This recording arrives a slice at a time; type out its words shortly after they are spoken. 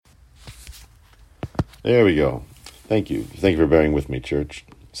There we go. Thank you. Thank you for bearing with me, church.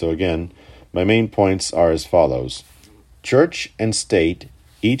 So again, my main points are as follows. Church and state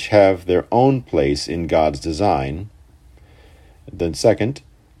each have their own place in God's design. Then second,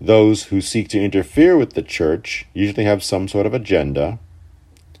 those who seek to interfere with the church usually have some sort of agenda.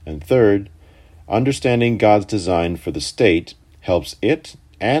 And third, understanding God's design for the state helps it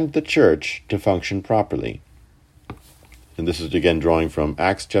and the church to function properly. And this is again drawing from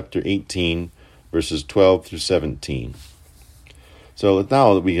Acts chapter 18, verses 12 through 17. So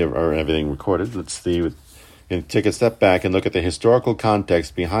now that we have everything recorded, let's see, we can take a step back and look at the historical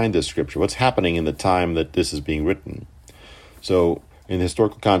context behind this scripture. What's happening in the time that this is being written? So in the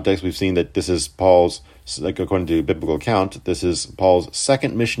historical context, we've seen that this is Paul's, according to biblical account, this is Paul's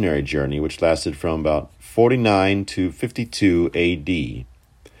second missionary journey, which lasted from about 49 to 52 A.D.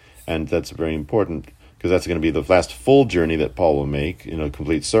 And that's very important because that's going to be the last full journey that Paul will make in a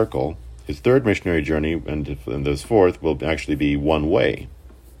complete circle. His third missionary journey and this fourth will actually be one way.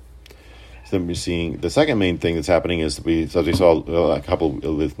 So we're seeing the second main thing that's happening is as we saw a couple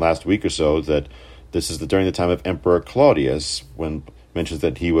last week or so, that this is during the time of Emperor Claudius, when mentions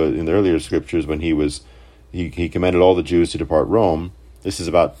that he was in the earlier scriptures when he commanded all the Jews to depart Rome. This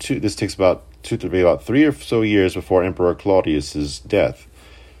takes about 3 or so years before Emperor Claudius's death.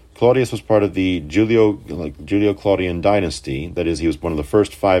 Claudius was part of the Julio-Claudian dynasty. That is, he was one of the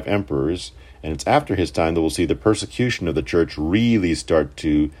first 5 emperors, and it's after his time that we'll see the persecution of the church really start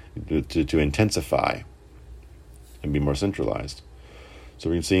to intensify and be more centralized. So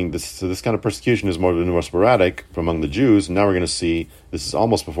we're seeing this. So this kind of persecution is more sporadic among the Jews. And now we're going to see this is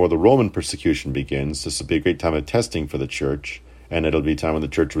almost before the Roman persecution begins. This will be a great time of testing for the church, and it'll be a time when the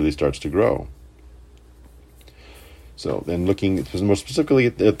church really starts to grow. So then looking more specifically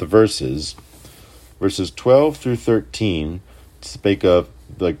at the verses 12 through 13 speak of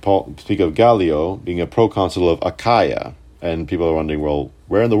Gallio being a proconsul of Achaia, and people are wondering, well,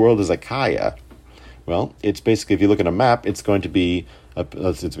 where in the world is Achaia? Well, it's basically, if you look at a map, it's going to be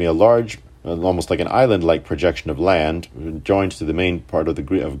a large, almost like an island-like projection of land, joined to the main part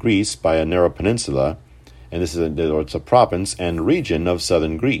of Greece by a narrow peninsula, and it's a province and region of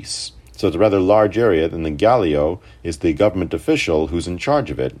southern Greece. So it's a rather large area, and then Gallio is the government official who's in charge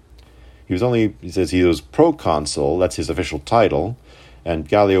of it. He says he was proconsul, that's his official title, and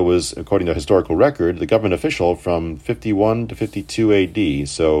Gallio was, according to historical record, the government official from 51 to 52 A.D.,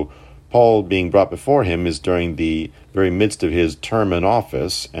 so Paul being brought before him is during the very midst of his term in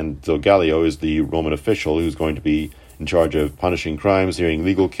office, and so Gallio is the Roman official who's going to be in charge of punishing crimes, hearing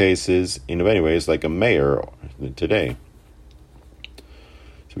legal cases, in many ways like a mayor today.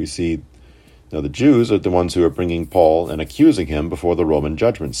 So we see now the Jews are the ones who are bringing Paul and accusing him before the Roman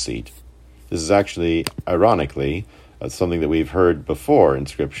judgment seat. This is actually, ironically, something that we've heard before in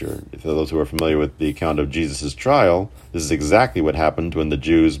Scripture. For those who are familiar with the account of Jesus' trial, this is exactly what happened when the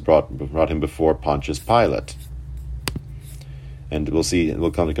Jews brought him before Pontius Pilate. And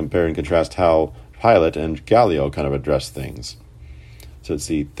we'll come to compare and contrast how Pilate and Gallio kind of address things. So let's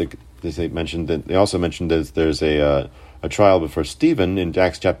see, they also mentioned that there's a trial before Stephen in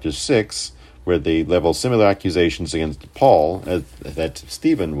Acts chapter 6, where they level similar accusations against Paul that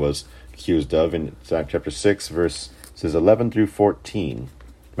Stephen was accused of in chapter 6, verses 11 through 14.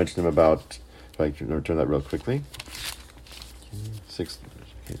 Mention them about, if I can return that real quickly.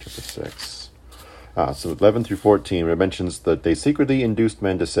 Chapter 6. So 11 through 14, where it mentions that they secretly induced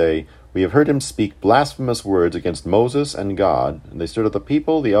men to say, "We have heard him speak blasphemous words against Moses and God. And they stirred up the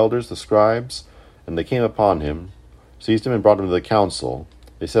people, the elders, the scribes, and they came upon him, seized him, and brought him to the council.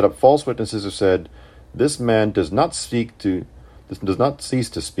 They set up false witnesses who said, 'This man does not cease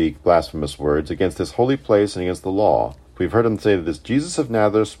to speak blasphemous words against this holy place and against the law. We've heard him say that this Jesus of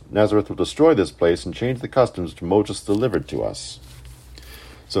Nazareth will destroy this place and change the customs which Moses delivered to us.'"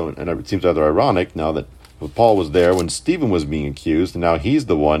 So, and it seems rather ironic now that Paul was there when Stephen was being accused, and now he's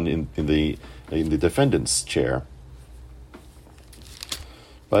the one in the defendant's chair.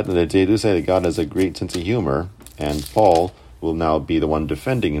 But they do say that God has a great sense of humor, and Paul will now be the one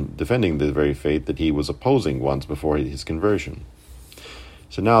defending the very faith that he was opposing once before his conversion.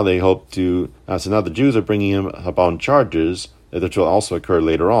 So now they hope to. So now the Jews are bringing him up on charges that will also occur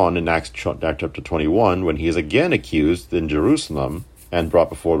later on in Acts chapter 21, when he is again accused in Jerusalem and brought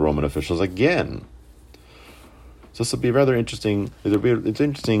before Roman officials again. So this will be rather interesting. It's an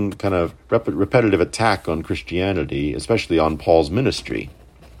interesting kind of repetitive attack on Christianity, especially on Paul's ministry.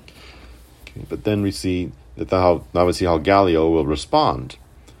 Okay, but then we see how Gallio will respond.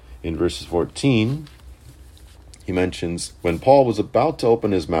 In verses 14, he mentions, when Paul was about to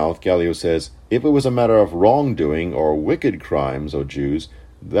open his mouth, Gallio says, "If it was a matter of wrongdoing or wicked crimes, O Jews,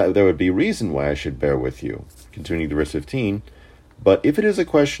 that there would be reason why I should bear with you. Continuing to verse 15, but if it is a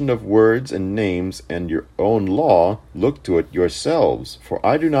question of words and names and your own law, look to it yourselves, for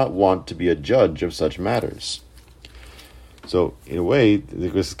I do not want to be a judge of such matters. So, in a way,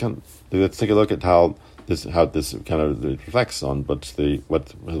 let's take a look at how this kind of reflects on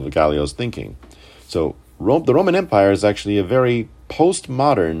what Gallio's thinking. So, the Roman Empire is actually a very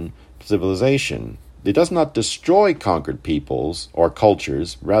postmodern civilization. It does not destroy conquered peoples or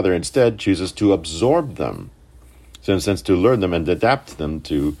cultures, rather instead chooses to absorb them. So in a sense, to learn them and adapt them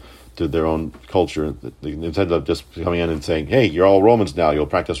to their own culture, instead of just coming in and saying, hey, you're all Romans now, you'll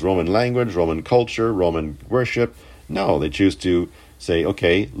practice Roman language, Roman culture, Roman worship. No, they choose to say,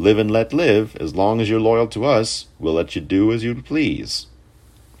 okay, live and let live. As long as you're loyal to us, we'll let you do as you please.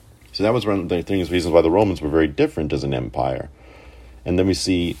 So that was one of the reasons why the Romans were very different as an empire. And then we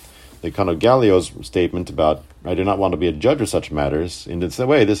see the kind of Gallio's statement about, I do not want to be a judge of such matters. In this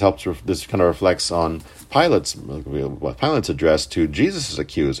way, this kind of reflects on Pilate's address to Jesus'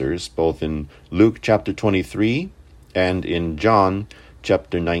 accusers, both in Luke chapter 23 and in John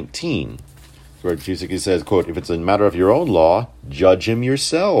chapter 19, where Jesus says, quote, if it's a matter of your own law, judge him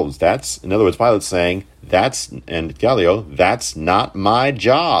yourselves. That's, in other words, Pilate's saying, and Gallio, that's not my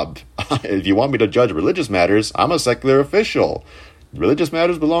job. If you want me to judge religious matters, I'm a secular official. Religious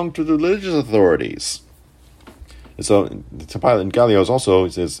matters belong to the religious authorities. And so, to Pilate and Gallio also,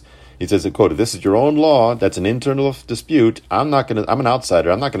 he says, quote, if this is your own law, that's an internal dispute, I'm an outsider,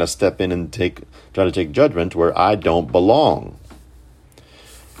 I'm not going to step in and try to take judgment where I don't belong.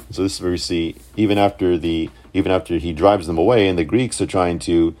 So this is where we see, even after he drives them away, and the Greeks are trying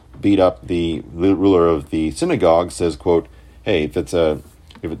to beat up the ruler of the synagogue, says, quote, hey, if it's a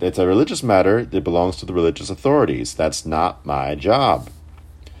religious matter, it belongs to the religious authorities. That's not my job.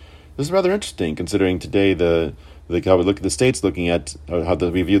 This is rather interesting, considering today how we look at the states, looking at how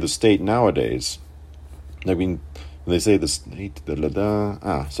we view the state nowadays. I mean, when they say the state,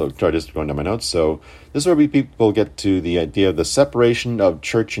 so try just going down my notes. So this is where people get to the idea of the separation of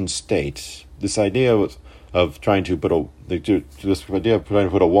church and state. This idea of trying to put a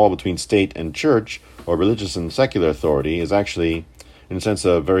wall between state and church, or religious and secular authority, is actually, in a sense,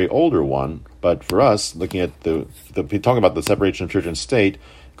 a very older one. But for us, looking at talking about the separation of church and state,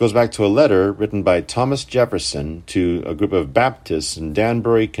 it goes back to a letter written by Thomas Jefferson to a group of Baptists in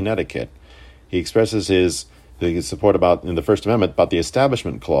Danbury, Connecticut. He expresses his support in the First Amendment about the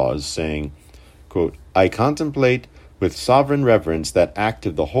Establishment Clause, saying, quote, I contemplate with sovereign reverence that act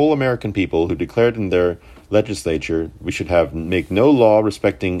of the whole American people who declared in their legislature we should make no law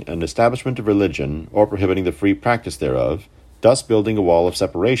respecting an establishment of religion or prohibiting the free practice thereof, thus building a wall of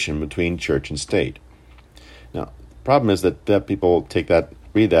separation between church and state. Now, the problem is that people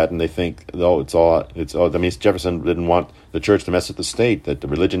read that, and they think, that means Jefferson didn't want the church to mess with the state, that the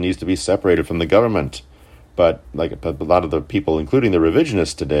religion needs to be separated from the government. But a lot of the people, including the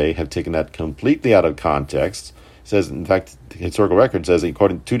revisionists today, have taken that completely out of context. It says, in fact, the historical record says,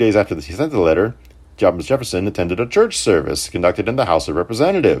 according 2 days after he sent the letter, Thomas Jefferson attended a church service conducted in the House of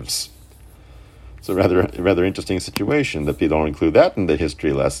Representatives. It's a rather interesting situation that they don't include that in the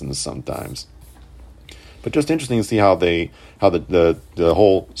history lessons sometimes. But just interesting to see how the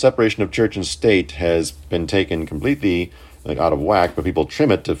whole separation of church and state has been taken completely out of whack, but people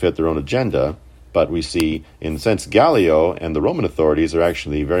trim it to fit their own agenda. But we see, in a sense, Gallio and the Roman authorities are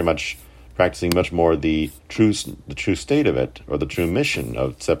actually very much practicing much more the true state of it, or the true mission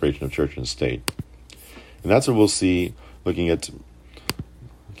of separation of church and state. And that's what we'll see looking at...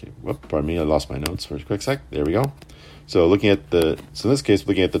 pardon me, I lost my notes for a quick sec. There we go. So in this case,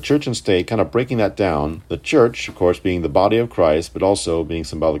 looking at the church and state, kind of breaking that down. The church, of course, being the body of Christ, but also being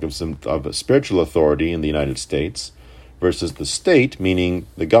symbolic of a spiritual authority in the United States, versus the state, meaning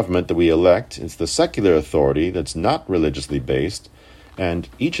the government that we elect. It's the secular authority that's not religiously based, and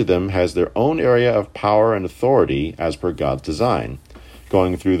each of them has their own area of power and authority as per God's design.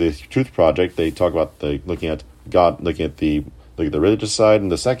 Going through the Truth Project, they talk about looking at the religious side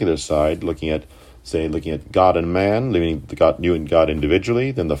and the secular side, looking at God and man, living you and God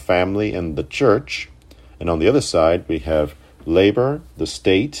individually, then the family and the church. And on the other side, we have labor, the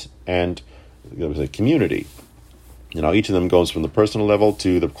state, and the community. Each of them goes from the personal level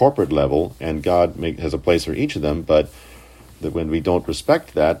to the corporate level, and God has a place for each of them, but when we don't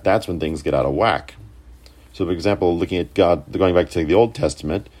respect that, that's when things get out of whack. So, for example, looking at God, going back to the Old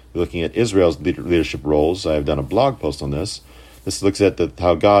Testament, looking at Israel's leadership roles, I've done a blog post on this. This looks at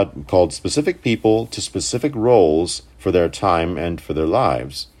how God called specific people to specific roles for their time and for their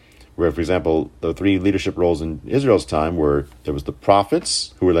lives. Where, for example, the three leadership roles in Israel's time there was the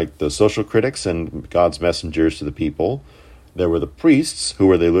prophets, who were like the social critics and God's messengers to the people. There were the priests, who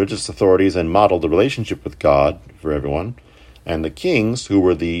were the religious authorities and modeled the relationship with God for everyone, and the kings, who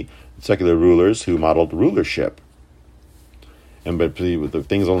were the secular rulers who modeled rulership. But the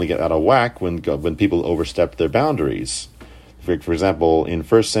things only get out of whack when people overstep their boundaries. For example, in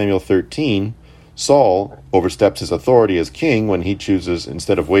 1 Samuel 13, Saul oversteps his authority as king when he chooses,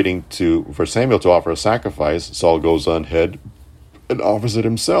 instead of waiting for Samuel to offer a sacrifice, Saul goes on ahead and offers it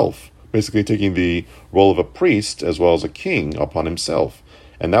himself, basically taking the role of a priest as well as a king upon himself.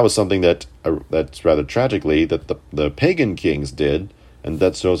 And that was something that's rather tragically that the pagan kings did, and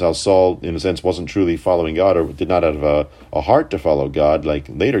that shows how Saul, in a sense, wasn't truly following God, or did not have a heart to follow God like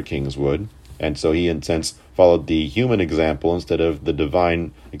later kings would. And so he, in a sense, followed the human example instead of the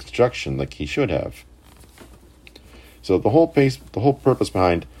divine instruction like he should have. So the whole purpose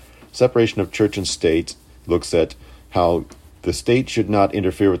behind separation of church and state looks at how the state should not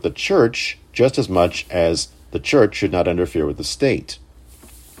interfere with the church just as much as the church should not interfere with the state.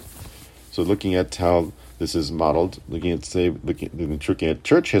 So looking at how this is modeled, looking at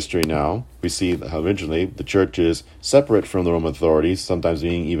church history now, we see how originally the church is separate from the Roman authorities, sometimes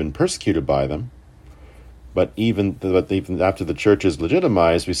being even persecuted by them. But even after the church is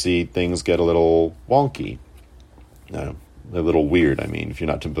legitimized, we see things get a little wonky. A little weird, if you're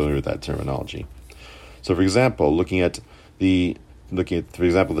not familiar with that terminology. So, for example, looking at the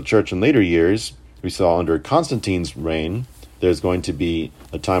church in later years, we saw under Constantine's reign, there's going to be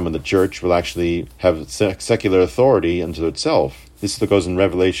a time when the church will actually have secular authority unto itself. This goes in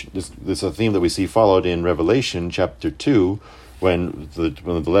Revelation. This is a theme that we see followed in Revelation chapter 2, when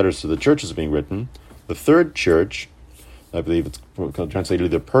the letters to the churches are being written. The third church, I believe it's translated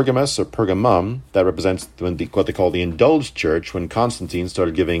either Pergamus or Pergamum, that represents what they call the indulged church, when Constantine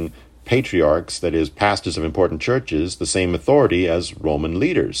started giving patriarchs, that is, pastors of important churches, the same authority as Roman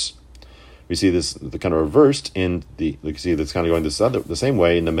leaders. We see this kind of reversed in the same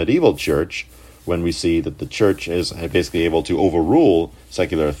way in the medieval church, when we see that the church is basically able to overrule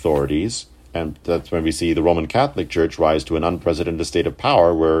secular authorities, and that's when we see the Roman Catholic Church rise to an unprecedented state of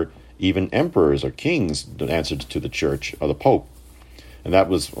power where even emperors or kings answered to the church or the Pope. And that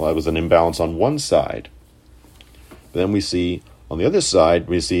was an imbalance on one side. But then we see, on the other side,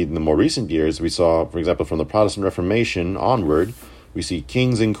 we see in the more recent years, we saw, for example, from the Protestant Reformation onward, we see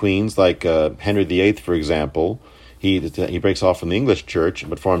kings and queens like Henry VIII, for example. He breaks off from the English church,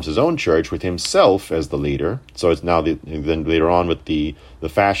 but forms his own church with himself as the leader. So it's now then later on with the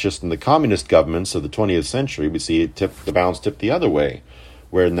fascist and the communist governments of the 20th century, we see the balance tip the other way,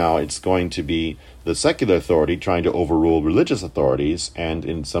 where now it's going to be the secular authority trying to overrule religious authorities, and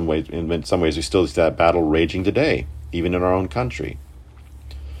in some ways we still see that battle raging today, even in our own country.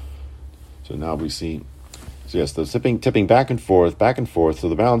 So now we see, the tipping back and forth, so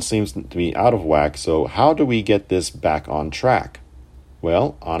the balance seems to be out of whack. So how do we get this back on track?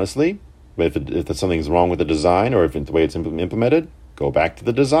 Well, honestly, if something's wrong with the design or if the way it's implemented, go back to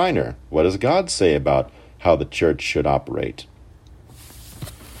the designer. What does God say about how the church should operate?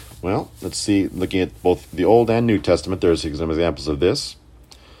 Well, let's see, looking at both the Old and New Testament, there's some examples of this.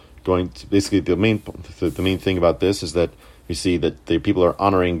 The main thing about this is that we see that the people are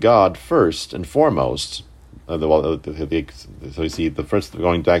honoring God first and foremost. So we see the first,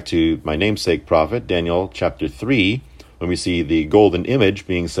 going back to my namesake prophet, Daniel chapter 3, when we see the golden image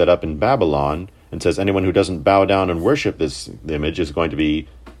being set up in Babylon, and says anyone who doesn't bow down and worship this image is going to be,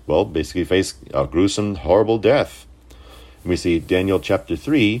 basically face a gruesome, horrible death. And we see Daniel chapter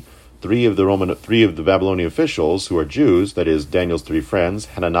 3, three of the Babylonian officials who are Jews, that is, Daniel's three friends,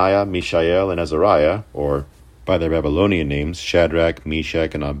 Hananiah, Mishael, and Azariah, or by their Babylonian names, Shadrach,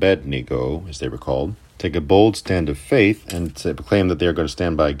 Meshach, and Abednego, as they were called, take a bold stand of faith and proclaim that they're going to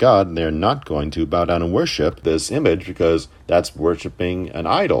stand by God, and they're not going to bow down and worship this image because that's worshiping an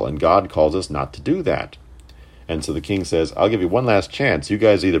idol, and God calls us not to do that. And so the king says, I'll give you one last chance. You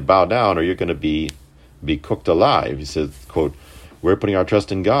guys either bow down or you're going to be cooked alive. He says, quote, we're putting our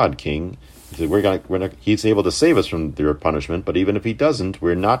trust in God, King. He said, He's able to save us from their punishment, but even if he doesn't,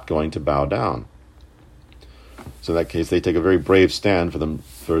 we're not going to bow down. So in that case, they take a very brave stand for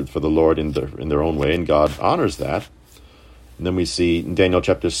the Lord in their own way, and God honors that. And then we see in Daniel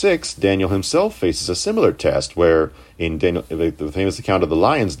chapter 6, Daniel himself faces a similar test, where in the famous account of the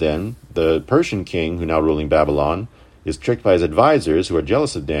lion's den, the Persian king, who now ruling Babylon, is tricked by his advisors who are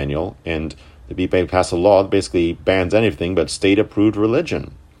jealous of Daniel, and they pass a law that basically bans anything but state-approved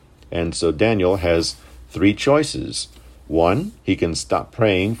religion. And so Daniel has three choices. 1, he can stop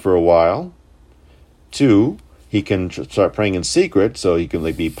praying for a while. 2, he can start praying in secret, so he can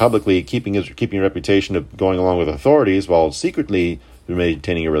be publicly keeping a reputation of going along with authorities while secretly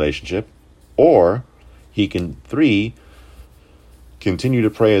maintaining a relationship. Or he can 3, continue to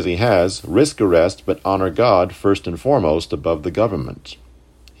pray as he has, risk arrest, but honor God first and foremost above the government.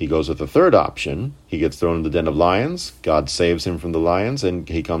 He goes with the third option. He gets thrown in the den of lions. God saves him from the lions, and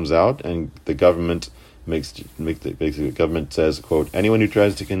he comes out, and the government basically the government says, quote, anyone who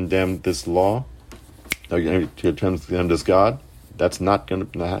tries to condemn this law, or to condemn this God, that's not going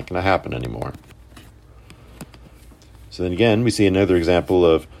to happen anymore. So then again, we see another example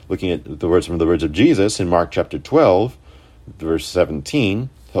of looking at the words from the words of Jesus in Mark chapter 12, verse 17,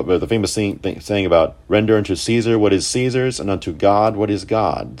 the famous saying about render unto Caesar what is Caesar's and unto God what is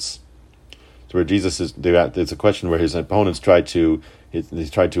God's. So where Jesus is, there's a question where his opponents tried to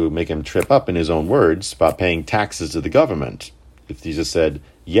make him trip up in his own words about paying taxes to the government. If Jesus said,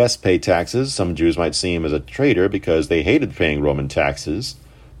 yes, pay taxes, some Jews might see him as a traitor because they hated paying Roman taxes.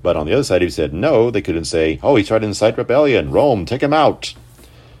 But on the other side, if he said no, they couldn't say, oh, he tried to incite rebellion, Rome, take him out.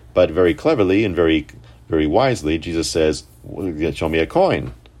 But very cleverly and very, very wisely, Jesus says, show me a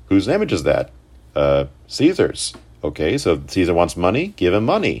coin. Whose image is that? Caesar's. Okay, so if Caesar wants money, give him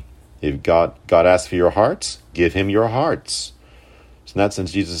money. If God asks for your hearts, give him your hearts. So in that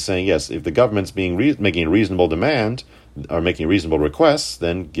sense, Jesus is saying, yes, if the government's making a reasonable demand or making reasonable requests,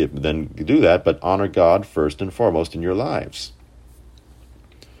 then do that, but honor God first and foremost in your lives.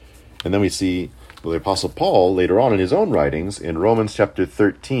 And then we see the Apostle Paul later on in his own writings in Romans chapter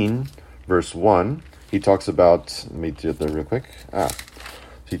 13, verse 1. He talks about, let me do that real quick.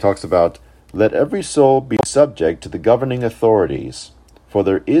 He talks about, let every soul be subject to the governing authorities, for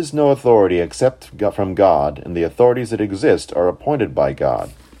there is no authority except from God, and the authorities that exist are appointed by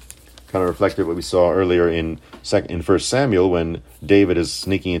God. Kind of reflected what we saw earlier in 1 Samuel when David is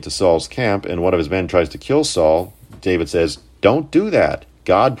sneaking into Saul's camp and one of his men tries to kill Saul. David says, don't do that.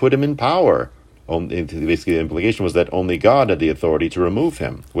 God put him in power. Basically, the implication was that only God had the authority to remove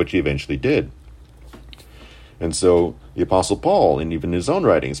him, which he eventually did. And so the Apostle Paul, and even in his own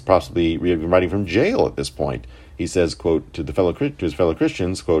writings, possibly writing from jail at this point, he says, quote, to his fellow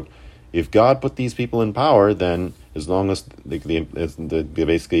Christians, quote, if God put these people in power, then as long as they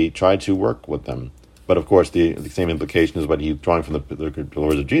basically try to work with them. But of course, the same implication is what he's drawing from the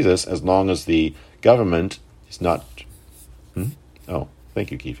words of Jesus, as long as the government is not... Oh,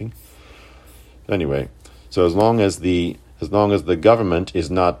 thank you, Keefing. Anyway, so as long as the government is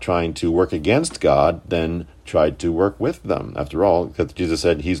not trying to work against God, then try to work with them. After all, because Jesus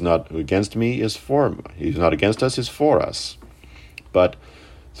said, he's not against me, he's not against us, is for us. But,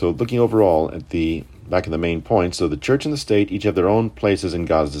 so looking overall at back in the main point, so the church and the state each have their own places in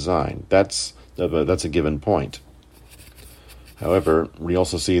God's design. That's a given point. However, we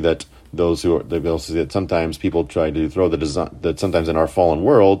also see that sometimes people try to throw the design, that sometimes in our fallen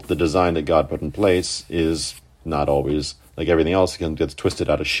world, the design that God put in place is not always, like everything else, gets twisted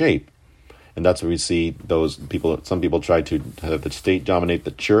out of shape. And that's where we see those people, some people try to have the state dominate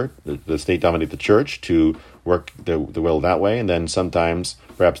the church to work the will that way. And then sometimes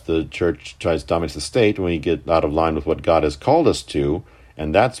perhaps the church tries to dominate the state when we get out of line with what God has called us to.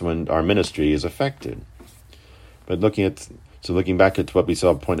 And that's when our ministry is affected. But looking back at what we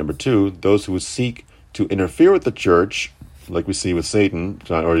saw, point number 2, those who seek to interfere with the church, like we see with Satan,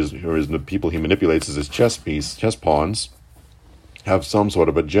 or the people he manipulates as his chess pawns, have some sort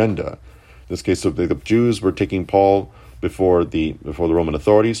of agenda. In this case, the Jews were taking Paul before the Roman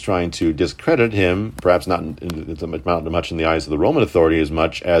authorities, trying to discredit him, perhaps not much in the eyes of the Roman authority as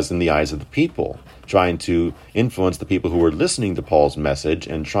much as in the eyes of the people, trying to influence the people who were listening to Paul's message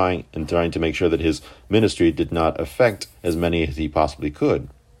and trying to make sure that his ministry did not affect as many as he possibly could.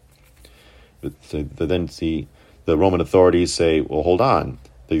 But then the Roman authorities say, well, hold on,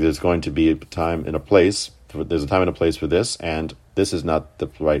 there's going to be a time and a place. There's a time and a place for this, and this is not the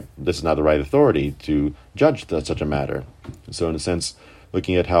right authority to judge such a matter. So in a sense,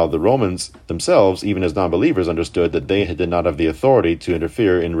 looking at how the Romans themselves, even as non-believers, understood that they did not have the authority to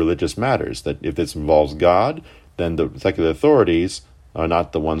interfere in religious matters, that if this involves God, then the secular authorities are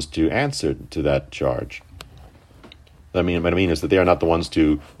not the ones to answer to that charge. What I mean is that they are not the ones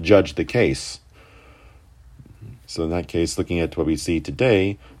to judge the case. So in that case, looking at what we see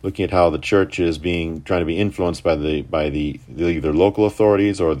today, looking at how the church is trying to be influenced by the either local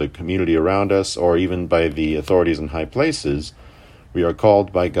authorities or the community around us, or even by the authorities in high places, we are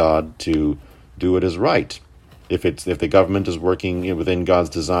called by God to do what is right. If the government is working within God's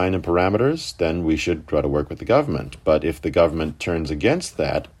design and parameters, then we should try to work with the government. But if the government turns against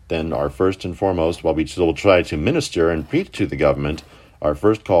that, then our first and foremost, while we still try to minister and preach to the government, our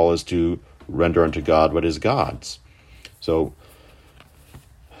first call is to render unto God what is God's. So,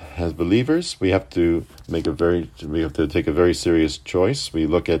 as believers, we have to take a very serious choice. We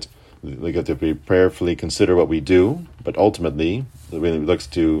look at We have to prayerfully consider what we do, but ultimately, when it looks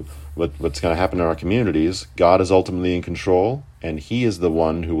to what's going to happen in our communities, God is ultimately in control, and He is the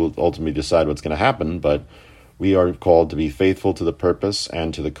one who will ultimately decide what's going to happen, but we are called to be faithful to the purpose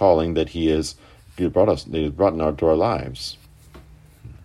and to the calling that He has brought into our lives.